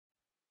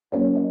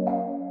birthday,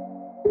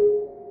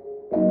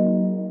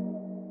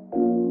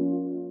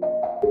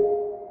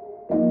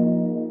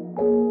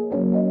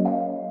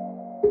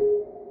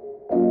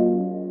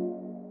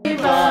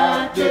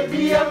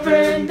 dear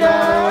Brenda.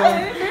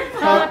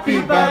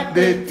 Happy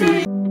birthday to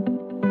you.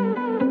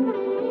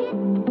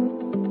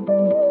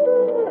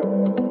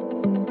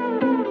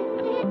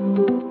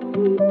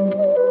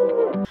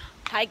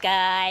 Hi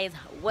guys,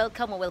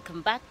 welcome or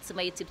welcome back to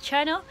my YouTube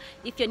channel.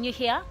 If you're new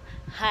here,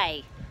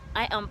 hi,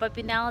 I am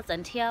Papi Nels,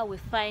 and here we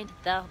find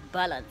the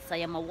balance. I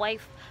am a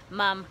wife,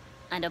 mom,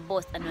 and a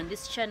boss, and on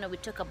this channel we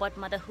talk about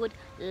motherhood.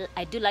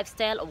 I do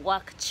lifestyle,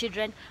 work,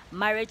 children,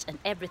 marriage, and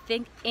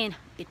everything in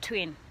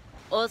between.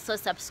 Also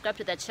subscribe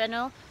to the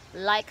channel,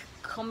 like,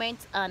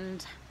 comment,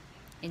 and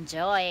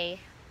enjoy.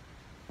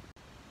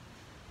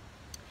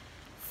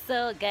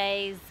 So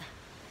guys,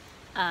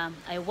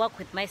 I work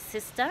with my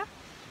sister,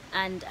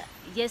 and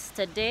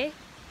yesterday,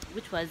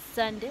 which was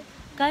Sunday,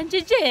 can't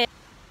you say?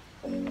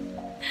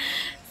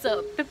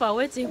 So people are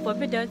waiting for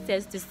me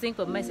downstairs to sing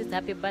for my sister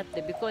happy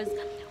birthday, because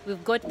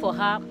we've got for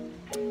her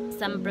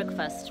some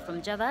breakfast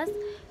from Java's.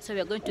 So we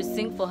are going to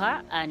sing for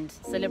her and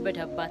celebrate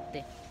her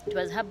birthday. It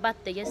was her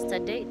birthday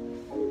yesterday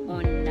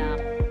on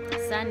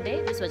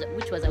Sunday,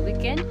 which was a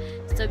weekend.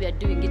 So we are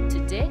doing it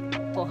today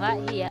for her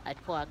here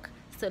at work.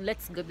 So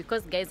let's go,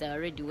 because guys are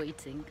already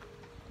waiting.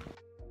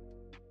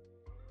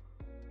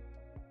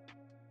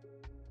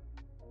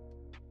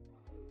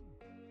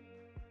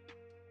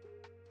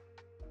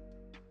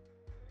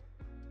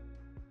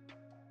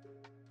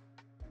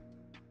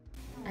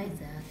 Isaac.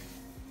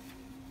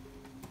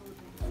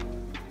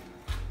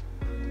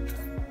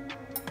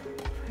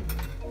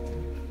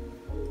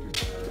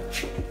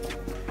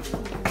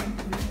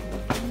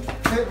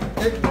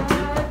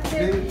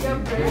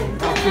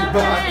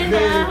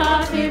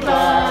 Happy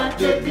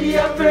birthday,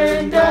 dear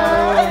Brenda.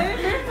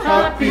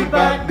 Happy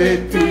birthday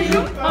to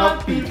you.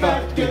 Happy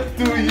birthday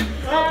to you.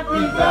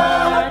 Happy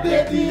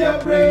birthday, dear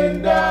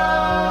Brenda.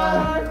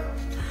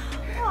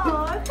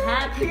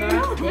 Happy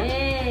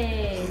birthday.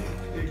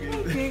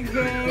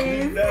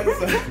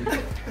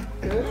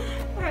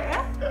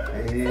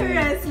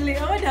 Seriously,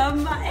 oh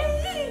damn,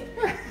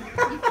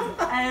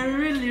 I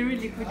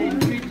really couldn't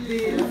read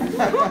this.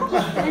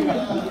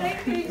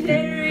 Thank you,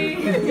 Jerry.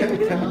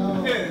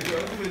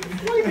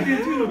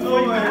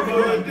 Oh my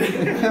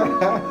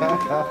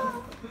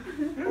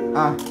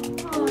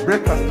God.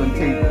 Breakfast on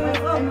table.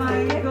 Oh my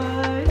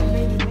gosh.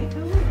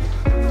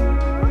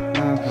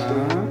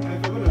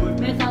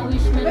 Make a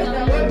wish, make a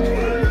wish.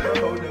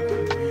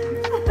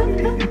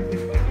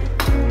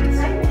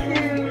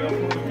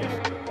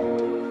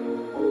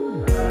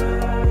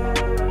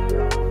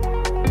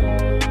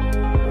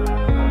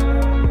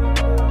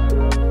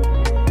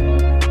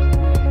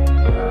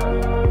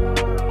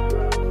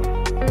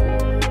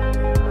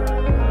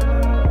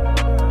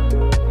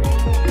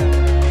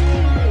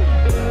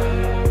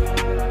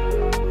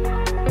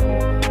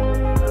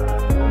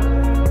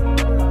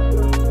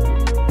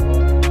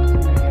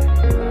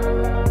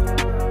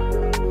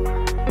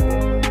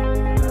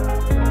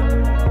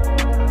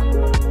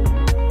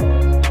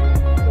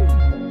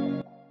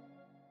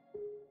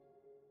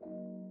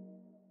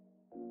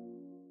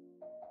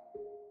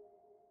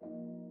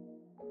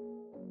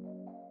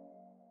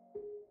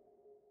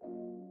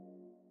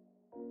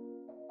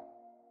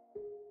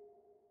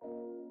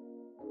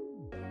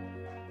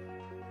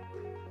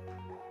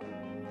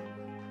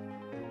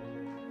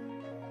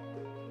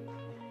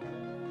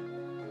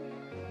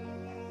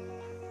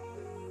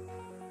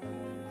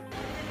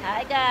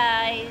 Hi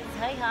guys,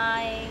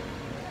 hi.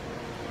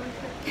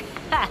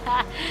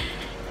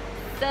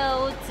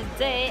 So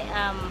today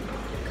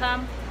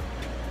come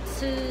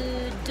to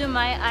do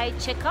my eye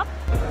checkup,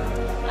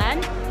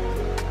 and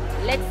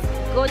let's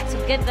go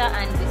together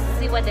and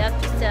see what they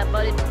have to say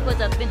about it, because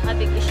I've been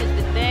having issues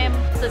with them.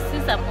 So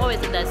since I'm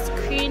always on the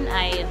screen,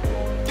 I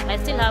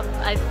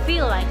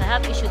feel like I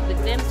have issues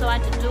with them, so I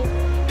want to do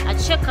a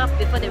checkup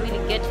before they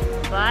really get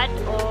bad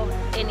or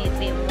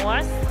anything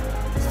worse.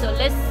 So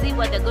let's see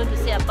what they're going to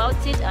say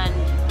about it, and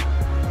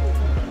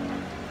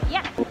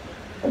yeah.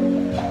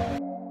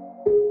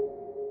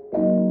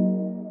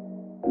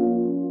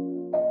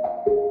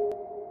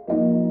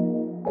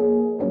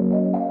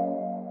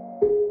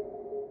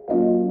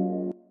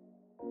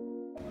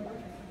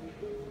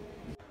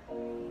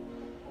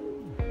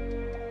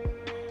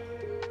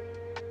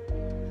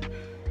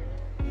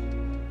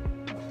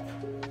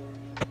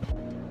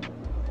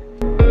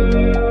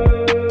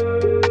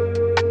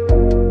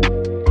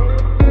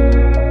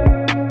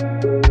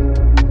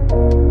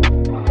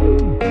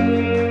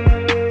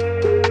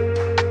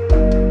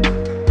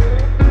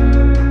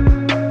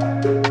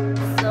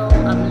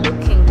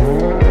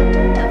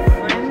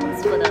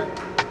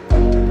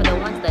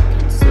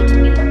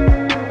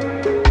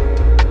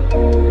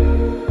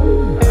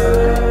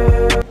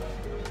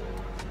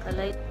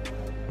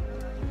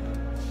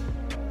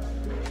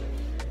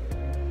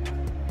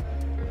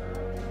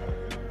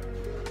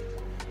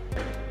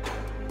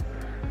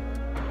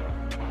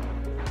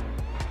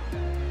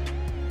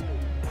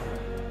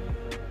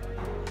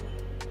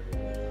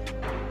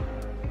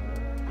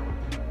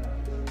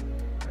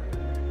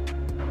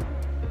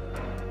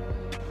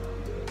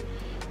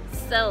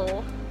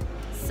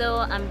 So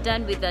I'm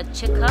done with the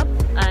checkup,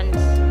 and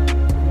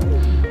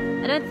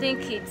I don't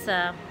think it's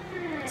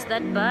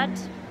that bad,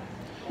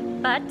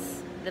 but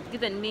they've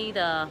given me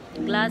the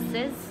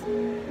glasses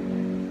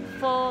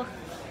for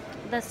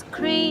the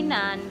screen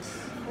and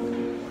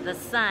the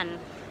sun.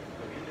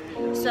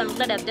 So I'm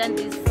glad I've done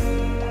this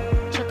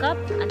checkup,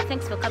 and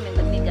thanks for coming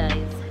with me,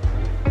 guys.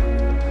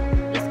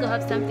 Let's go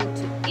have something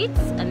to eat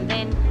and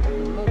then